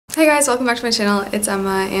Hey guys, welcome back to my channel. It's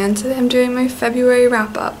Emma and today I'm doing my February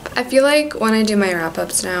wrap-up. I feel like when I do my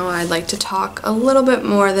wrap-ups now, I'd like to talk a little bit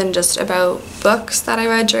more than just about books that I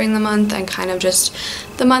read during the month and kind of just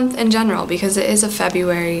the month in general because it is a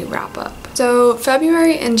February wrap-up. So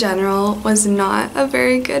February in general was not a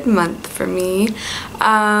very good month for me.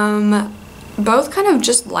 Both kind of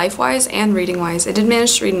just life-wise and reading-wise. I did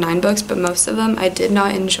manage to read 9 books, but most of them I did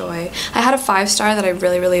not enjoy. I had a 5-star that I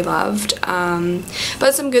really loved,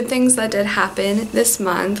 but some good things that did happen this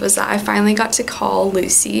month was that I finally got to call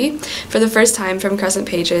Lucy for the first time from Crescent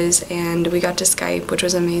Pages, and we got to Skype, which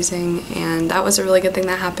was amazing, and that was a really good thing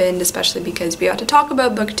that happened, especially because we got to talk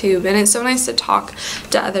about booktube, and it's so nice to talk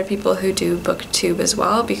to other people who do booktube as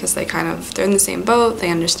well, because they're in the same boat,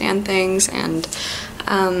 they understand things, and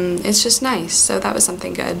it's just nice, so that was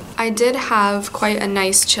something good. I did have quite a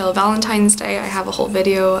nice chill Valentine's Day. I have a whole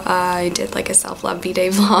video. I did like a self-love V-Day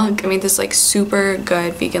vlog. I made this like super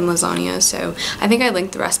good vegan lasagna, so I think I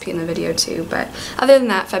linked the recipe in the video too, but other than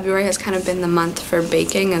that, February has kind of been the month for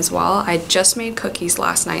baking as well. I just made cookies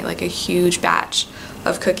last night, like a huge batch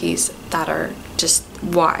of cookies that are just,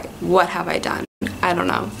 why? What have I done? I don't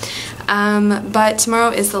know. But tomorrow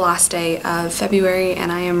is the last day of February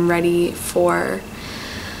and I am ready for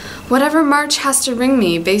whatever March has to bring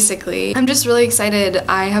me, basically. I'm just really excited.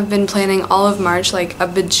 I have been planning all of March, like a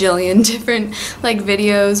bajillion different like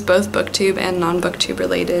videos, both booktube and non-booktube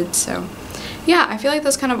related, so yeah, I feel like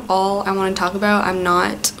that's kind of all I want to talk about. I'm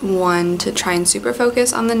not one to try and super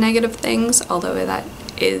focus on the negative things, although that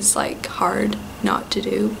is like hard not to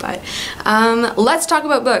do, but let's talk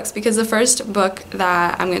about books, because the first book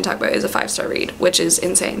that I'm going to talk about is a 5-star read, which is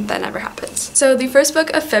insane. That never happens. So the first book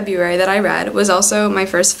of February that I read was also my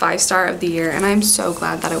first 5-star of the year, and I'm so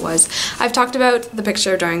glad that it was. I've talked about The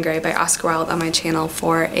Picture of Dorian Gray by Oscar Wilde on my channel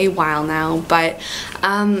for a while now, but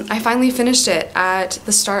I finally finished it at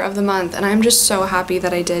the start of the month, and I'm just so happy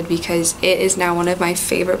that I did, because it is now one of my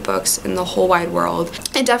favorite books in the whole wide world.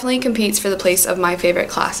 It definitely competes for the place of my favorite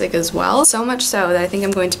classic as well, so much so that I think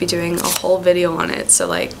I'm going to be doing a whole video on it, so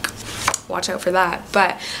like watch out for that.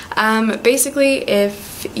 But basically,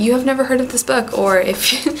 if you have never heard of this book, or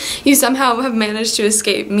if you somehow have managed to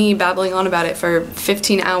escape me babbling on about it for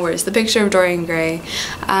 15 hours, The Picture of Dorian Gray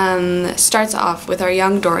starts off with our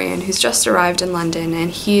young Dorian, who's just arrived in London, and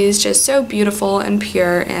he is just so beautiful and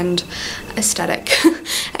pure and aesthetic.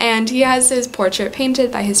 And he has his portrait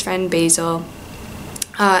painted by his friend Basil.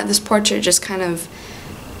 This portrait just kind of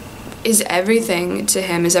is everything to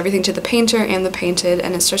him, is everything to the painter and the painted,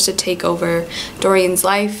 and it starts to take over Dorian's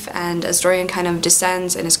life, and as Dorian kind of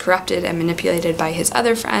descends and is corrupted and manipulated by his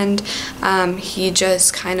other friend, he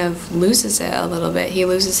just kind of loses it a little bit. He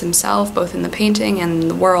loses himself, both in the painting and in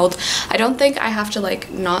the world. I don't think I have to like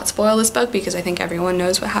not spoil this book, because I think everyone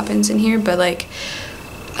knows what happens in here, but like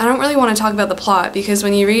I don't really want to talk about the plot, because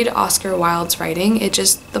when you read Oscar Wilde's writing,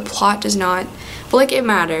 the plot does not, well, like it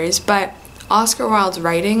matters, but Oscar Wilde's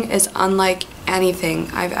writing is unlike anything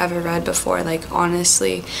I've ever read before. Like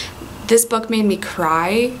honestly, this book made me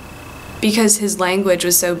cry because his language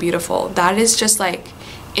was so beautiful. That is just like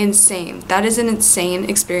insane. That is an insane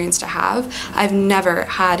experience to have. I've never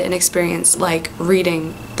had an experience like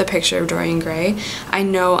reading The Picture of Dorian Gray. I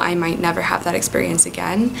know I might never have that experience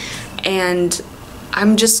again, and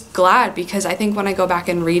I'm just glad, because I think when I go back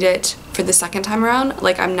and read it for the second time around,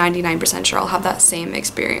 like I'm 99% sure I'll have that same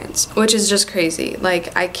experience, which is just crazy.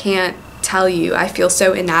 Like I can't tell you, I feel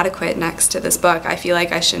so inadequate next to this book. I feel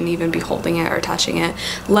like I shouldn't even be holding it or touching it,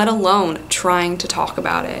 let alone trying to talk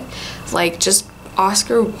about it. Like just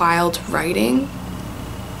Oscar Wilde writing.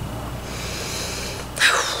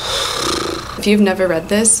 If you've never read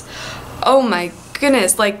this, oh my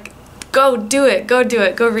goodness, like go do it, go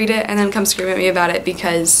read it, and then come scream at me about it,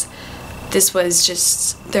 because this was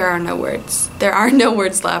just, there are no words. There are no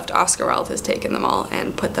words left. Oscar Wilde has taken them all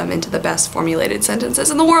and put them into the best formulated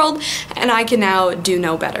sentences in the world, and I can now do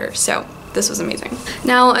no better. So this was amazing.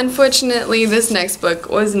 Now, unfortunately, this next book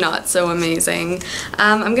was not so amazing.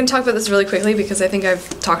 I'm going to talk about this really quickly because I think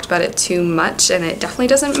I've talked about it too much, and it definitely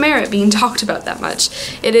doesn't merit being talked about that much.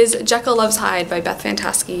 It is Jekyll Loves Hyde by Beth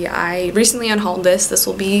Fantasky. I recently unhauled this. This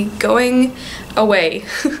will be going away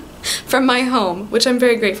from my home, which I'm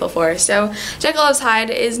very grateful for. So Jekyll Loves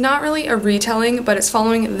Hyde is not really a retelling, but it's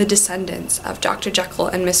following the descendants of Dr. Jekyll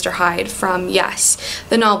and Mr. Hyde from, yes,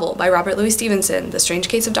 the novel by Robert Louis Stevenson, The Strange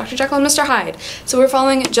Case of Dr. Jekyll and Mr. Hyde. So we're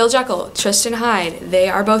following Jill Jekyll, Tristan Hyde. They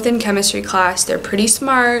are both in chemistry class. They're pretty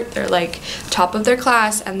smart. They're like top of their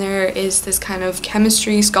class, and there is this kind of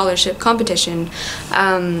chemistry scholarship competition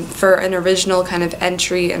for an original kind of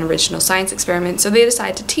entry, an original science experiment. So they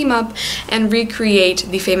decide to team up and recreate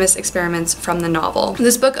the famous various experiments from the novel.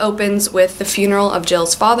 This book opens with the funeral of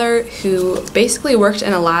Jill's father, who basically worked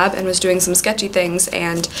in a lab and was doing some sketchy things,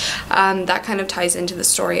 and that kind of ties into the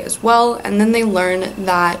story as well. And then they learn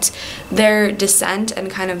that their descent and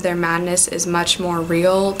kind of their madness is much more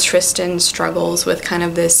real. Tristan struggles with kind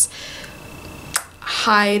of this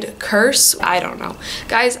Hyde curse. I don't know.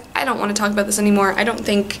 Guys, I don't want to talk about this anymore. I don't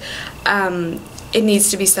think it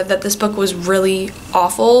needs to be said that this book was really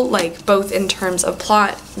awful, like both in terms of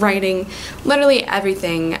plot, writing, literally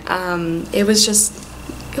everything. It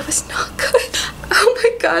was not good. Oh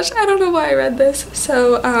my gosh, I don't know why I read this.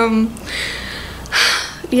 So,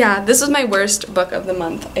 yeah, this was my worst book of the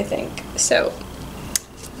month, I think. So,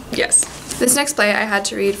 yes. This next play I had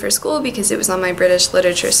to read for school because it was on my British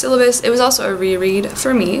literature syllabus. It was also a reread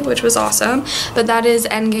for me, which was awesome, but that is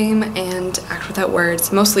Endgame and Act Without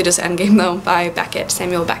Words, mostly just Endgame though, by Beckett,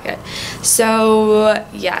 Samuel Beckett. So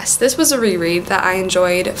yes, this was a reread that I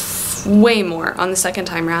enjoyed way more on the second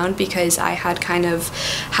time round because I had kind of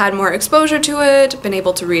had more exposure to it, been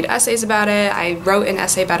able to read essays about it. I wrote an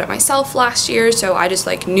essay about it myself last year, so I just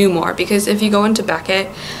like knew more, because if you go into Beckett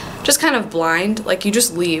just kind of blind, like you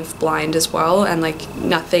just leave blind as well, and like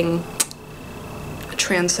nothing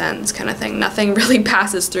transcends kind of thing. Nothing really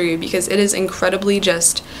passes through you because it is incredibly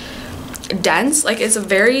just dense. Like it's a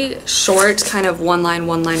very short kind of one line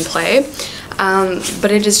play,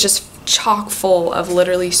 but it is just chock full of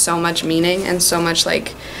literally so much meaning and so much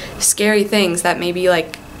like scary things that maybe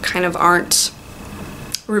like kind of aren't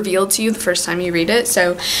revealed to you the first time you read it.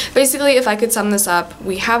 So basically, if I could sum this up,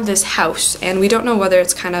 we have this house and we don't know whether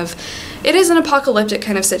it's kind of, it is an apocalyptic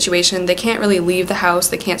kind of situation. They can't really leave the house,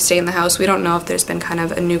 they can't stay in the house. We don't know if there's been kind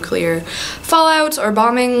of a nuclear fallout or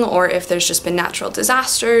bombing, or if there's just been natural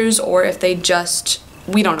disasters, or if they just,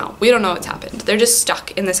 we don't know what's happened. They're just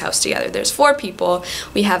stuck in this house together. There's 4 people.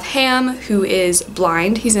 We have Ham, who is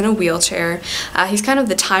blind. He's in a wheelchair. He's kind of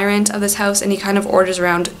the tyrant of this house, and he kind of orders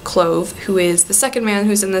around Clove, who is the second man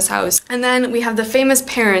who's in this house. And then we have the famous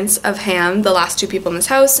parents of Ham, the last 2 people in this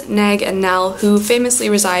house, Neg and Nell, who famously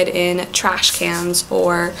reside in trash cans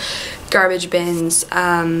or garbage bins.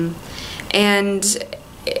 And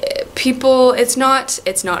people, it's not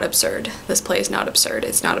absurd. This play is not absurd.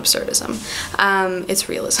 It's not absurdism. It's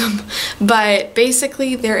realism. But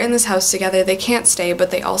basically, they're in this house together. They can't stay,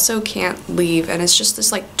 but they also can't leave. And it's just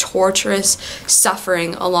this like torturous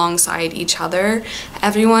suffering alongside each other.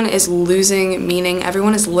 Everyone is losing meaning.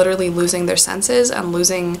 Everyone is literally losing their senses and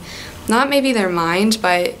losing, not maybe their mind,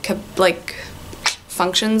 but like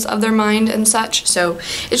functions of their mind and such. So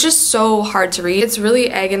it's just so hard to read. It's really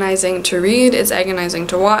agonizing to read. It's agonizing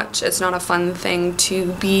to watch. It's not a fun thing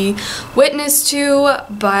to be witness to,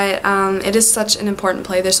 but it is such an important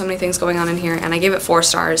play. There's so many things going on in here, and I gave it 4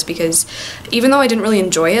 stars because even though I didn't really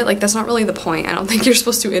enjoy it, like that's not really the point. I don't think you're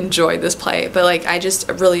supposed to enjoy this play, but like I just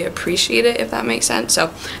really appreciate it, if that makes sense.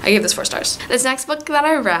 So I gave this 4 stars. This next book that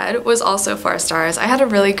I read was also 4 stars. I had a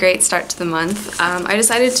really great start to the month. I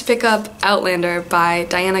decided to pick up Outlander by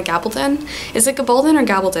Diana Gabaldon. Is it Gabaldon or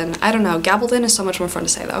Gabaldon? I don't know. Gabaldon is so much more fun to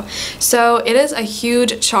say though. So it is a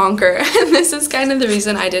huge chonker, and this is kind of the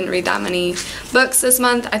reason I didn't read that many books this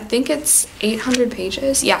month. I think it's 800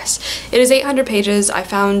 pages. Yes, it is 800 pages. I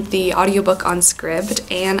found the audiobook on Scribd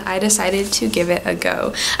and I decided to give it a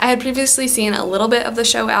go. I had previously seen a little bit of the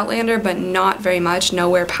show Outlander, but not very much,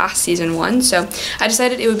 nowhere past season 1. So I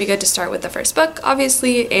decided it would be good to start with the first book,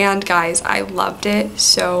 obviously, and guys, I loved it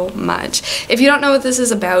so much. If you don't know what this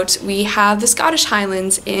is about, we have the Scottish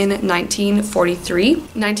Highlands in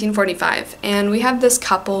 1945, and we have this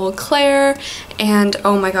couple, Claire and,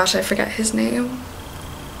 oh my gosh, I forget his name.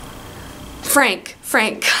 Frank.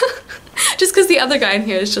 Just because the other guy in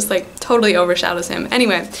here is just like totally overshadows him.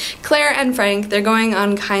 Anyway, Claire and Frank, they're going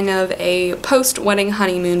on kind of a post-wedding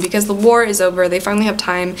honeymoon because the war is over. They finally have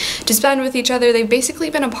time to spend with each other. They've basically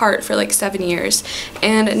been apart for like 7 years,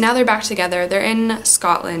 and now they're back together. They're in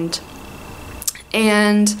Scotland.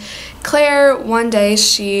 And Claire, one day,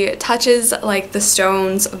 she touches like the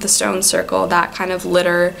stones of the stone circle that kind of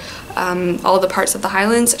litter all the parts of the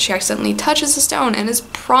Highlands. She accidentally touches a stone and is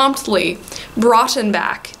promptly brought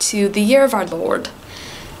back to the year of our Lord,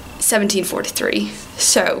 1743.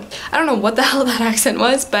 So I don't know what the hell that accent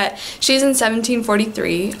was, but she's in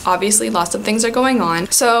 1743. Obviously lots of things are going on.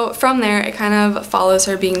 So from there it kind of follows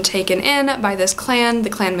her being taken in by this clan, the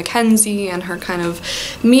Clan Mackenzie, and her kind of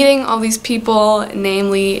meeting all these people,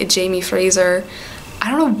 namely Jamie Fraser. I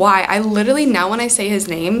don't know why, I literally now when I say his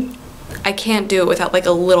name, I can't do it without like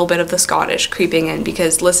a little bit of the Scottish creeping in,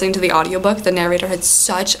 because listening to the audiobook, the narrator had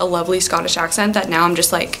such a lovely Scottish accent that now I'm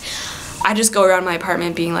just like, I just go around my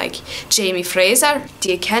apartment being like, Jamie Fraser,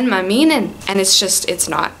 do you ken my meaning? And it's just, it's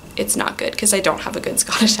not it's not good because I don't have a good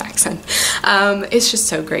Scottish accent. It's just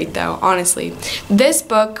so great though, honestly. This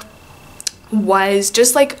book was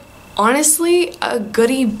just like, honestly, a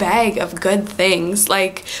goodie bag of good things.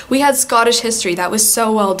 Like, we had Scottish history that was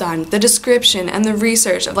so well done. The description and the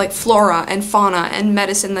research of like flora and fauna and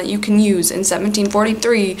medicine that you can use in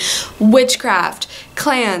 1743, witchcraft,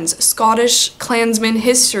 clans, Scottish clansman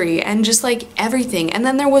history, and just like everything. And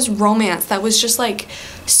then there was romance that was just like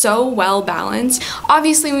so well balanced.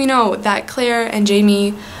 Obviously, we know that Claire and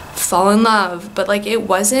Jamie fall in love, but like it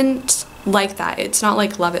wasn't like that. It's not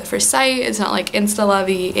like love at first sight, it's not like insta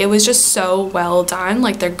lovey. It was just so well done.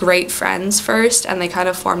 Like, they're great friends first, and they kind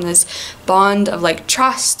of form this bond of like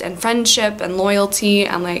trust and friendship and loyalty,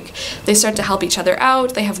 and like they start to help each other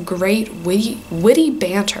out. They have great witty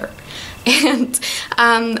banter, and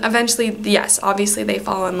eventually, yes, obviously they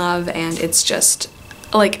fall in love, and it's just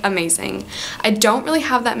like amazing. I don't really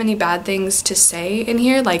have that many bad things to say in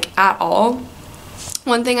here, like, at all.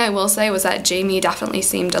 One thing I will say was that Jamie definitely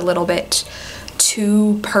seemed a little bit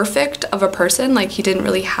too perfect of a person. Like, he didn't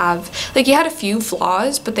really have, like, he had a few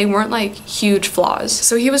flaws, but they weren't like huge flaws.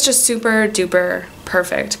 So he was just super duper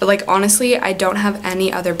perfect. But like, honestly, I don't have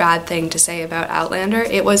any other bad thing to say about Outlander.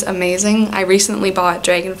 It was amazing. I recently bought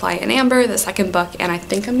Dragonfly and Amber, the second book, and I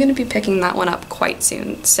think I'm gonna be picking that one up quite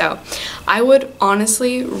soon. So I would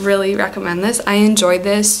honestly really recommend this. I enjoyed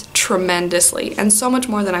this tremendously, and so much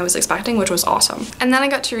more than I was expecting, which was awesome. And then I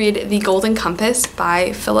got to read The Golden Compass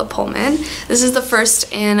by Philip Pullman. This is the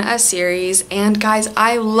first in a series, and guys,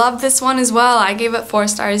 I love this one as well. I gave it 4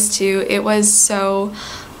 stars too. It was so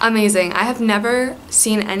amazing. I have never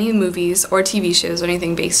seen any movies or TV shows or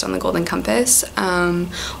anything based on The Golden Compass,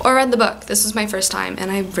 or read the book. This was my first time, and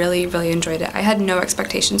I really, really enjoyed it. I had no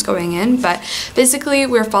expectations going in, but basically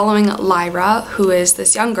we're following Lyra, who is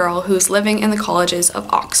this young girl who's living in the colleges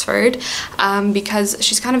of Oxford, because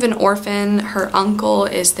she's kind of an orphan. Her uncle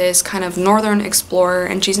is this kind of northern explorer,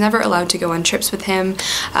 and she's never allowed to go on trips with him.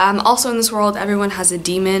 Also in this world, everyone has a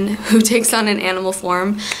demon who takes on an animal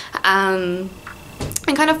form,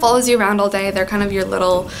 and kind of follows you around all day. They're kind of your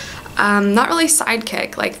little, not really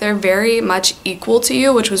sidekick, like they're very much equal to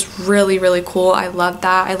you, which was really, really cool. I love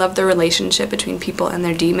that. I love the relationship between people and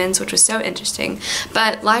their demons, which was so interesting.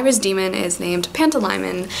 But Lyra's demon is named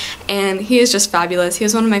Pantalaimon, and he is just fabulous. He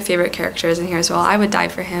was one of my favorite characters in here as well. I would die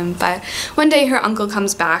for him. But one day her uncle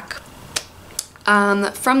comes back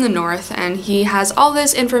from the north, and he has all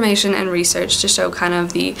this information and research to show kind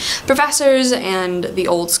of the professors and the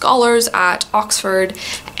old scholars at Oxford,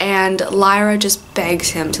 and Lyra just begs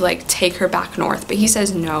him to like take her back north, but he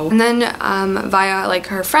says no. And then via like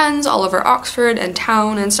her friends all over Oxford and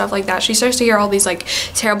town and stuff like that, she starts to hear all these like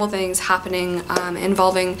terrible things happening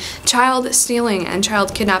involving child stealing and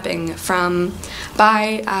child kidnapping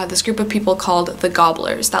by this group of people called the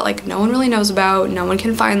Gobblers that like no one really knows about, no one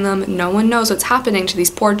can find them, no one knows what's happening to these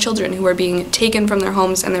poor children who are being taken from their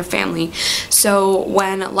homes and their family. So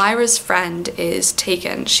when Lyra's friend is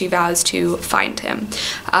taken, she vows to find him.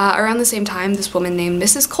 Around the same time, this woman named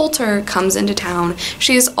Mrs. Coulter comes into town.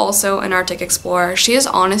 She is also an Arctic explorer. She is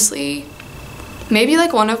honestly maybe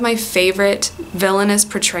like one of my favorite villainous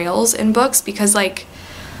portrayals in books, because like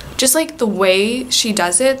just like the way she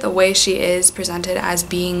does it, the way she is presented as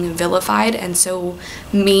being vilified and so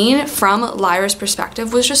mean from Lyra's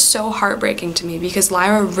perspective was just so heartbreaking to me, because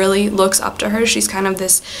Lyra really looks up to her. She's kind of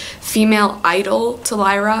this female idol to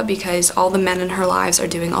Lyra, because all the men in her lives are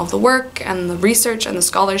doing all the work and the research and the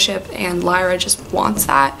scholarship, and Lyra just wants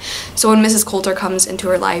that. So when Mrs. Coulter comes into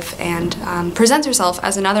her life and presents herself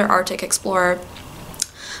as another Arctic explorer,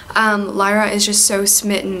 Lyra is just so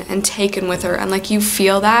smitten and taken with her, and like you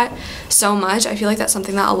feel that so much. I feel like that's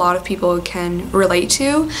something that a lot of people can relate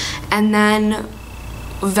to. And then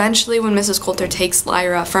eventually when Mrs. Coulter takes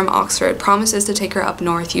Lyra from Oxford, promises to take her up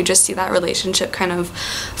north, you just see that relationship kind of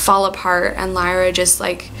fall apart, and Lyra just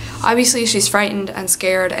like, obviously she's frightened and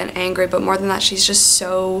scared and angry, but more than that, she's just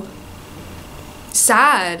so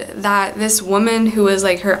sad that this woman who was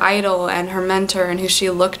like her idol and her mentor and who she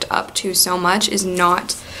looked up to so much is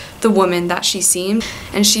not the woman that she seemed,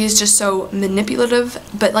 and she is just so manipulative,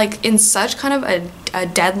 but like in such kind of a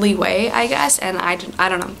deadly way, I guess. And I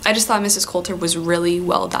don't know, I just thought Mrs. Coulter was really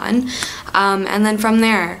well done. And then from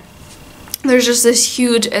there's just this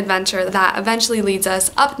huge adventure that eventually leads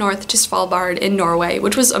us up north to Svalbard in Norway,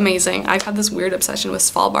 which was amazing. I've had this weird obsession with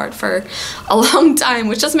Svalbard for a long time,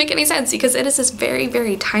 which doesn't make any sense because it is this very,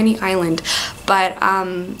 very tiny island. But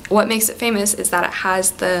what makes it famous is that it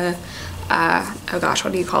has the, oh gosh,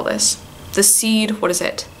 what do you call this? The seed, what is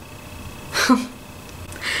it?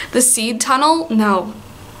 The seed tunnel? No,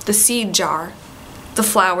 the seed jar, the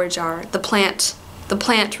flower jar, the plant the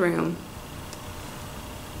plant room,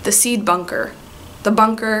 the seed bunker, the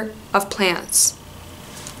bunker of plants,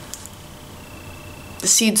 the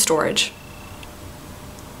seed storage,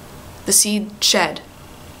 the seed shed,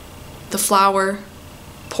 the flower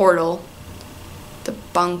portal, the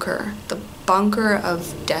bunker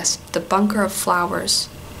of flowers.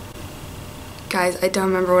 Guys, I don't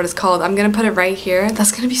remember what it's called. I'm gonna put it right here.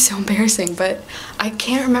 That's gonna be so embarrassing, but I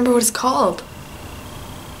can't remember what it's called.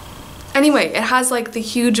 Anyway, it has like the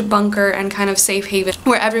huge bunker and kind of safe haven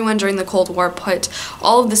where everyone during the Cold War put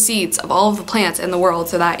all of the seeds of all of the plants in the world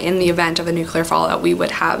so that in the event of a nuclear fallout we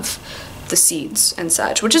would have the seeds and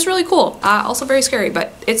such, which is really cool. Also very scary,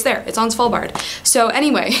 but it's there. It's on Svalbard. So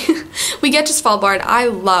anyway, we get to Svalbard. I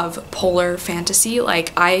love polar fantasy.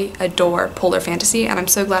 Like, I adore polar fantasy, and I'm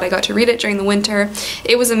so glad I got to read it during the winter.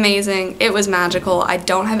 It was amazing. It was magical. I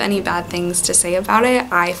don't have any bad things to say about it.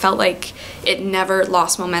 I felt like it never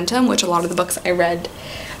lost momentum, which a lot of the books I read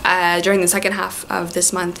during the second half of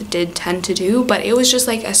this month did tend to do, but it was just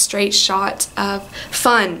like a straight shot of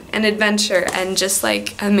fun and adventure and just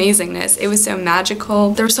like amazingness. It was so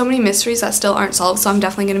magical. There were so many mysteries that still aren't solved, so I'm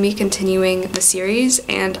definitely going to be continuing the series,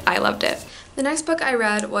 and I loved it. The next book I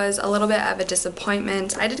read was a little bit of a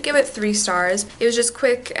disappointment. I did give it 3 stars. It was just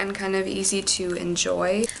quick and kind of easy to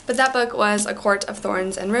enjoy. But that book was A Court of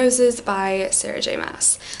Thorns and Roses by Sarah J.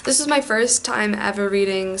 Maas. This was my first time ever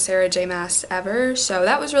reading Sarah J. Maas ever, so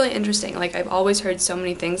that was really interesting. Like, I've always heard so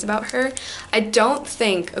many things about her. I don't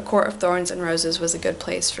think A Court of Thorns and Roses was a good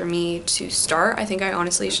place for me to start. I think I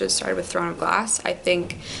honestly should have started with Throne of Glass. I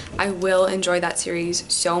think I will enjoy that series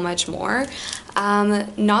so much more.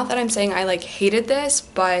 Not that I'm saying I like hated this,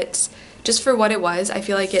 but just for what it was, I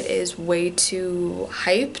feel like it is way too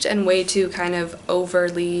hyped and way too kind of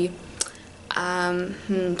overly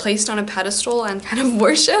placed on a pedestal and kind of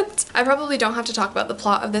worshipped. I probably don't have to talk about the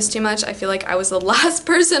plot of this too much. I feel like I was the last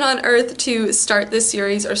person on earth to start this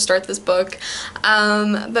series or start this book,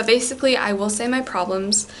 but basically I will say my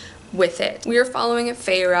problems with it. We are following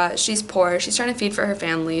Feyre. She's poor. She's trying to feed for her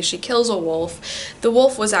family. She kills a wolf. The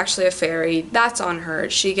wolf was actually a fairy. That's on her.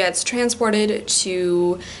 She gets transported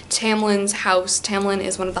to Tamlin's house. Tamlin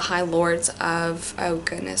is one of the High Lords of, oh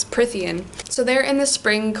goodness, Prythian. So they're in the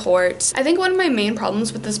spring court. I think one of my main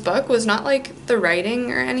problems with this book was not like the writing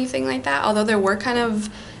or anything like that, although there were kind of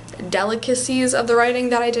delicacies of the writing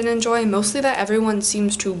that I didn't enjoy. Mostly that everyone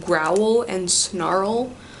seems to growl and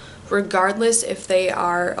snarl regardless if they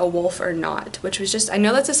are a wolf or not, which was just, I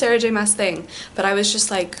know that's a Sarah J. Maas thing, but I was just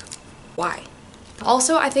like, why?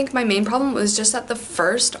 Also, I think my main problem was just that the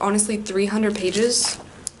first, honestly, 300 pages,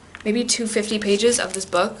 maybe 250 pages of this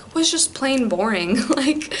book was just plain boring.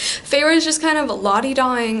 Like, Feyre is just kind of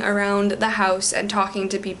lottie-dawing around the house and talking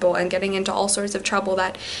to people and getting into all sorts of trouble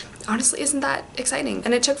that honestly isn't that exciting,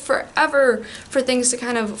 and it took forever for things to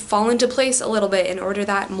kind of fall into place a little bit in order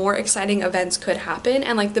that more exciting events could happen,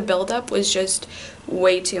 and like the build-up was just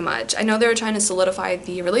way too much. I know they were trying to solidify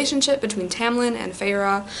the relationship between Tamlin and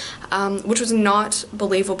Feyre, which was not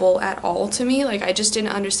believable at all to me. Like, I just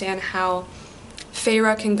didn't understand how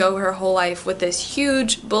Feyre can go her whole life with this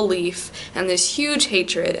huge belief and this huge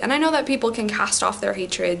hatred, and I know that people can cast off their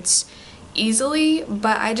hatreds easily,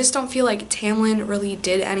 but I just don't feel like Tamlin really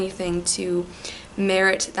did anything to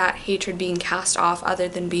merit that hatred being cast off other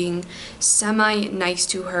than being semi-nice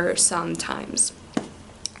to her sometimes.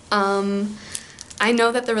 I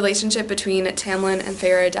know that the relationship between Tamlin and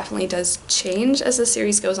Feyre definitely does change as the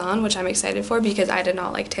series goes on, which I'm excited for because I did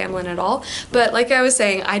not like Tamlin at all. But like I was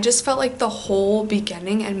saying, I just felt like the whole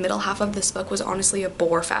beginning and middle half of this book was honestly a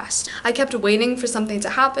bore fest. I kept waiting for something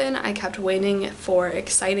to happen. I kept waiting for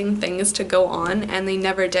exciting things to go on, and they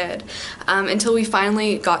never did. Until we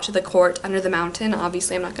finally got to the court under the mountain.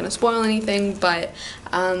 Obviously, I'm not going to spoil anything, but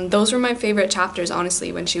those were my favorite chapters,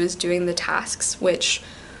 honestly, when she was doing the tasks, which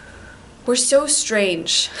were so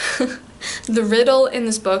strange. The riddle in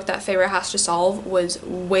this book that Feyre has to solve was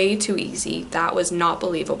way too easy. That was not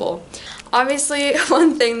believable. Obviously,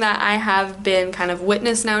 one thing that I have been kind of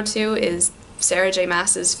witness now to is Sarah J.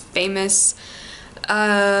 Maas's famous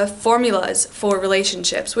formulas for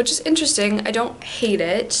relationships, which is interesting. I don't hate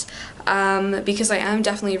it because I am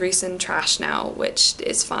definitely recent trash now, which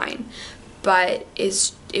is fine, but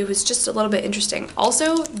it was just a little bit interesting.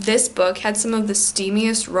 Also, this book had some of the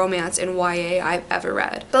steamiest romance in YA I've ever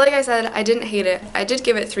read. But like I said, I didn't hate it. I did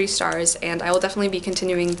give it 3 stars, and I will definitely be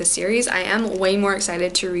continuing the series. I am way more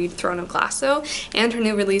excited to read Throne of Glass though, and her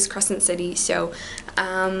new release, Crescent City, so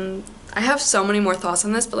I have so many more thoughts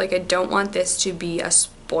on this, but like I don't want this to be a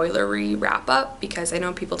spoilery wrap-up because I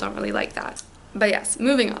know people don't really like that. But yes,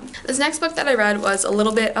 moving on. This next book that I read was a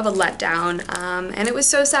little bit of a letdown, and it was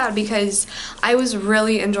so sad because I was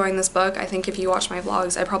really enjoying this book. I think if you watch my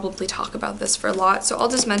vlogs, I probably talk about this for a lot, so I'll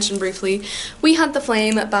just mention briefly We Hunt the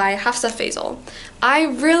Flame by Hafsa Faisal. I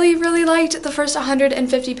really liked the first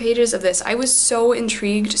 150 pages of this. I was so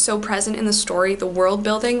intrigued, so present in the story. The world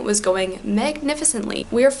building was going magnificently.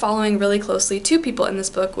 We are following really closely two people in this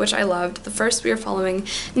book, which I loved. The first, we are following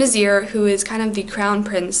Nazir, who is kind of the crown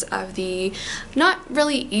prince of the not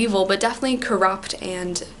really evil, but definitely corrupt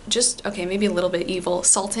and just, okay, maybe a little bit evil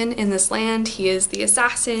sultan in this land. He is the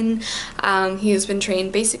assassin. He has been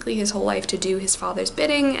trained basically his whole life to do his father's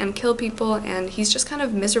bidding and kill people, and he's just kind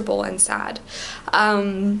of miserable and sad.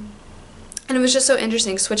 And it was just so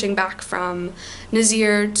interesting switching back from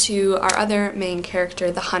Nazir to our other main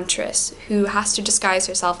character, the Huntress, who has to disguise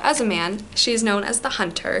herself as a man. She is known as the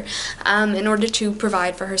Hunter, in order to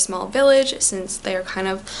provide for her small village, since they are kind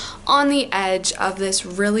of on the edge of this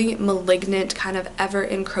really malignant, kind of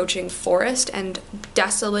ever-encroaching forest and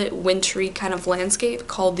desolate, wintry kind of landscape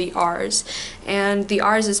called the Ars. And the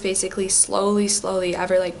Ars is basically slowly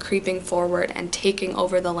ever like creeping forward and taking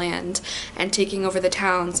over the land and taking over the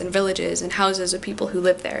towns and villages and houses of people who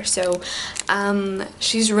live there. So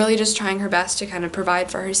she's really just trying her best to kind of provide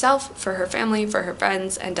for herself, for her family, for her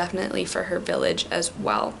friends, and definitely for her village as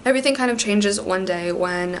well. Everything kind of changes one day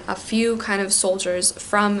when a few kind of soldiers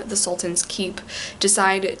from the Sultan's keep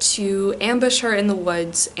decide to ambush her in the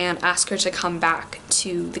woods and ask her to come back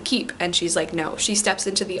to the keep, and she's like no. She steps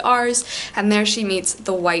into the Ars, and there she meets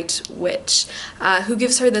the White Witch, who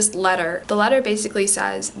gives her this letter. The letter basically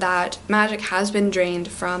says that magic has been drained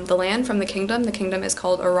from the land, from the kingdom. The kingdom is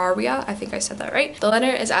called Auraria. I think I said that right. The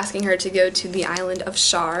letter is asking her to go to the island of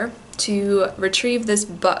Shar to retrieve this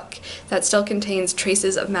book that still contains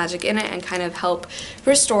traces of magic in it and kind of help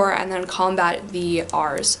restore and then combat the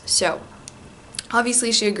Ars. So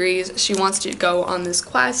obviously she agrees. She wants to go on this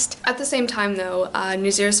quest. At the same time though,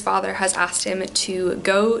 Nazir's father has asked him to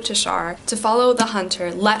go to Shar to follow the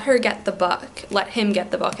Hunter, let him get the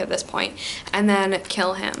book at this point, and then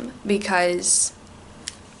kill him because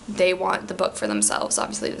they want the book for themselves.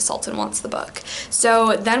 Obviously the Sultan wants the book.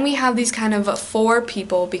 So then we have these kind of 4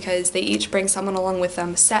 people, because they each bring someone along with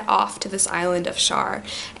them, set off to this island of Shar.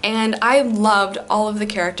 And I loved all of the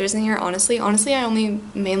characters in here, honestly. I only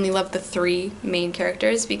mainly love the 3 main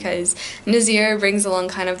characters, because Nazir brings along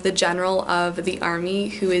kind of the general of the army,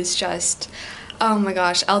 who is just, oh my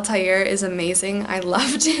gosh, Altair is amazing. I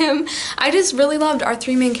loved him. I just really loved our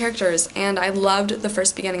 3 main characters, and I loved the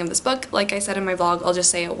first beginning of this book. Like I said in my vlog, I'll just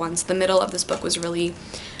say it once, the middle of this book was really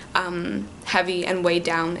heavy and weighed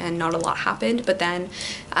down and not a lot happened, but then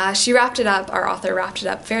she wrapped it up, our author wrapped it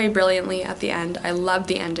up very brilliantly at the end. I loved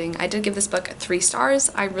the ending. I did give this book 3 stars.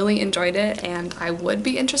 I really enjoyed it, and I would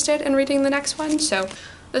be interested in reading the next one. So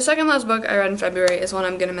the second last book I read in February is one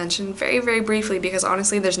I'm going to mention very briefly, because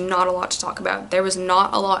honestly there's not a lot to talk about. There was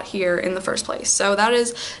not a lot here in the first place. So that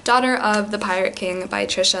is Daughter of the Pirate King by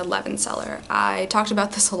Trisha Levenseller. I talked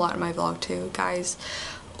about this a lot in my vlog too, guys.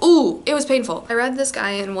 Ooh, it was painful. I read this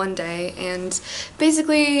guy in one day, and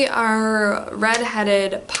basically our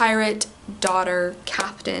red-headed pirate daughter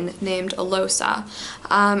captain named Alosa,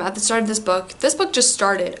 at the start of this book just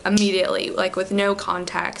started immediately, like with no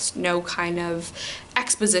context, no kind of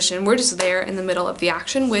exposition. We're just there in the middle of the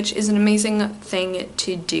action, which is an amazing thing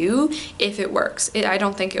to do if it works. I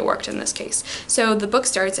don't think it worked in this case. So the book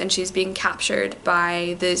starts and she's being captured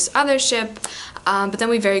by this other ship, but then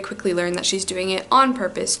we very quickly learn that she's doing it on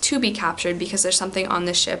purpose to be captured, because there's something on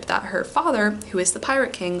the ship that her father, who is the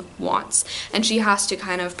Pirate King, wants. And she has to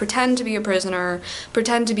kind of pretend to be a prisoner,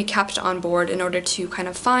 pretend to be kept on board in order to kind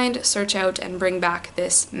of find, search out, and bring back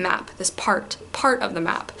this map, this part of the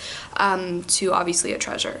map, to obviously a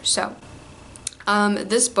treasure. So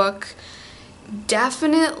this book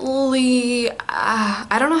definitely,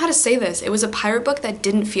 I don't know how to say this. It was a pirate book that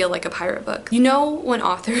didn't feel like a pirate book. You know when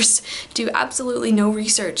authors do absolutely no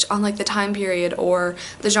research on like the time period or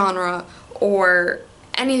the genre or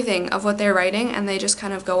anything of what they're writing, and they just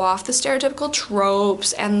kind of go off the stereotypical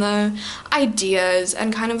tropes and the ideas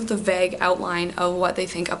and kind of the vague outline of what they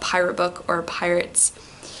think a pirate book or a pirate's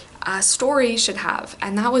story should have.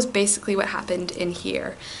 And that was basically what happened in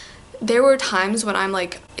here. There were times when I'm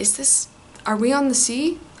like, are we on the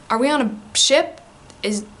sea? Are we on a ship?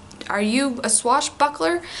 Are you a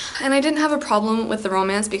swashbuckler? And I didn't have a problem with the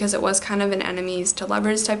romance, because it was kind of an enemies to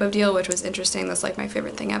lovers type of deal, which was interesting. That's like my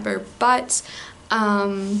favorite thing ever. But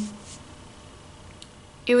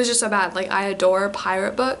it was just so bad. Like, I adore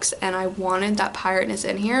pirate books and I wanted that pirateness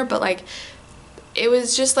in here, but like it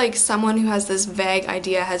was just like someone who has this vague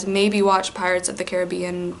idea, has maybe watched Pirates of the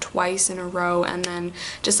Caribbean twice in a row, and then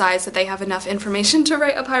decides that they have enough information to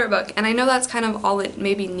write a pirate book. And I know that's kind of all it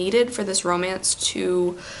maybe needed for this romance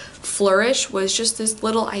to flourish, was just this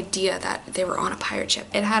little idea that they were on a pirate ship.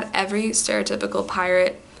 It had every stereotypical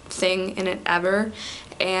pirate thing in it ever,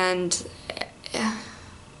 and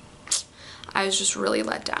I was just really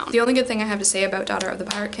let down. The only good thing I have to say about Daughter of the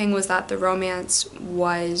Pirate King was that the romance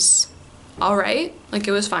was alright, like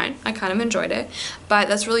it was fine. I kind of enjoyed it, but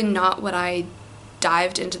that's really not what I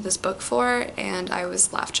dived into this book for, and I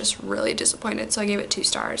was left just really disappointed, so I gave it 2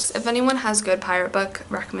 stars. If anyone has good pirate book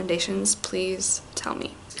recommendations, please tell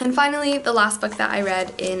me. And finally, the last book that I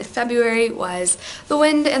read in February was The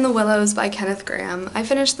Wind in the Willows by Kenneth Grahame. I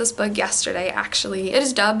finished this book yesterday, actually. It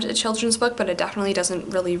is dubbed a children's book, but it definitely doesn't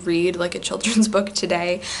really read like a children's book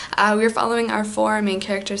today. We're following our 4 main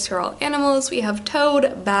characters who are all animals. We have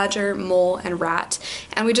Toad, Badger, Mole, and Rat,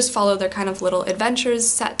 and we just follow their kind of little adventures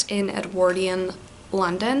set in Edwardian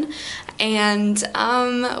London, and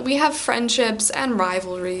we have friendships and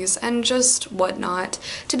rivalries and just whatnot.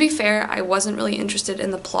 To be fair, I wasn't really interested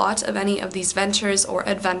in the plot of any of these ventures or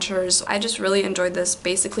adventures. I just really enjoyed this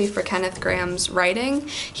basically for Kenneth Grahame's writing.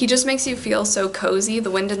 He just makes you feel so cozy. The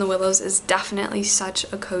Wind in the Willows is definitely such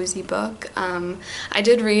a cozy book. I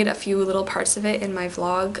did read a few little parts of it in my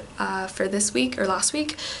vlog for this week or last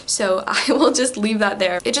week, so I will just leave that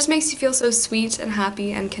there. It just makes you feel so sweet and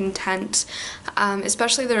happy and content.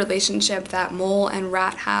 Especially the relationship that Mole and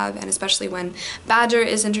Rat have, and especially when Badger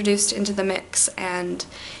is introduced into the mix, and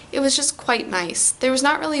it was just quite nice. There was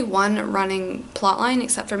not really one running plotline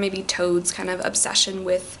except for maybe Toad's kind of obsession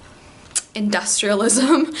with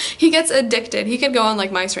industrialism. He gets addicted. He could go on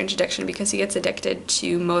like My Strange Addiction because he gets addicted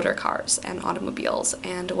to motor cars and automobiles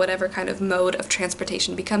and whatever kind of mode of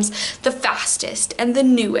transportation becomes the fastest and the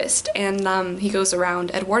newest, and he goes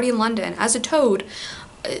around Edwardian London as a Toad,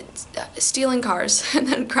 stealing cars and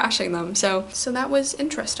then crashing them. So that was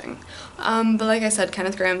interesting. But like I said,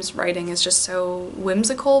 Kenneth Grahame's writing is just so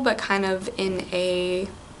whimsical, but kind of in a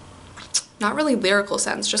not really lyrical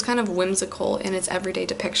sense, just kind of whimsical in its everyday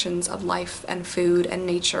depictions of life and food and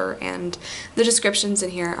nature, and the descriptions in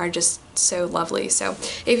here are just so lovely. So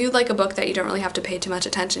if you'd like a book that you don't really have to pay too much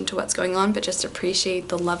attention to what's going on, but just appreciate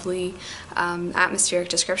the lovely atmospheric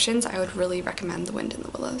descriptions, I would really recommend The Wind in the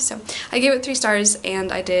Willows. So I gave it 3 stars,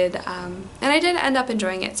 and I did end up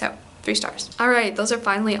enjoying it, so 3 stars. Alright, those are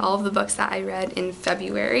finally all of the books that I read in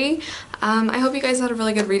February. I hope you guys had a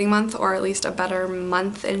really good reading month, or at least a better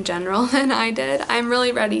month in general than I did. I'm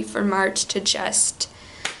really ready for March to just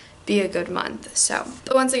be a good month.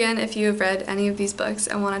 But once again, if you have read any of these books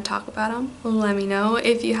and want to talk about them, let me know.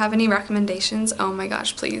 If you have any recommendations, oh my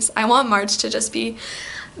gosh, please. I want March to just be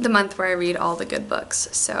the month where I read all the good books,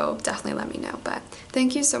 so definitely let me know. But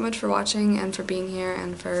thank you so much for watching and for being here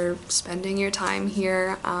and for spending your time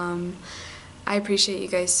here. I appreciate you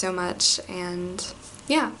guys so much, and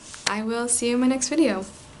yeah, I will see you in my next video.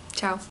 Ciao.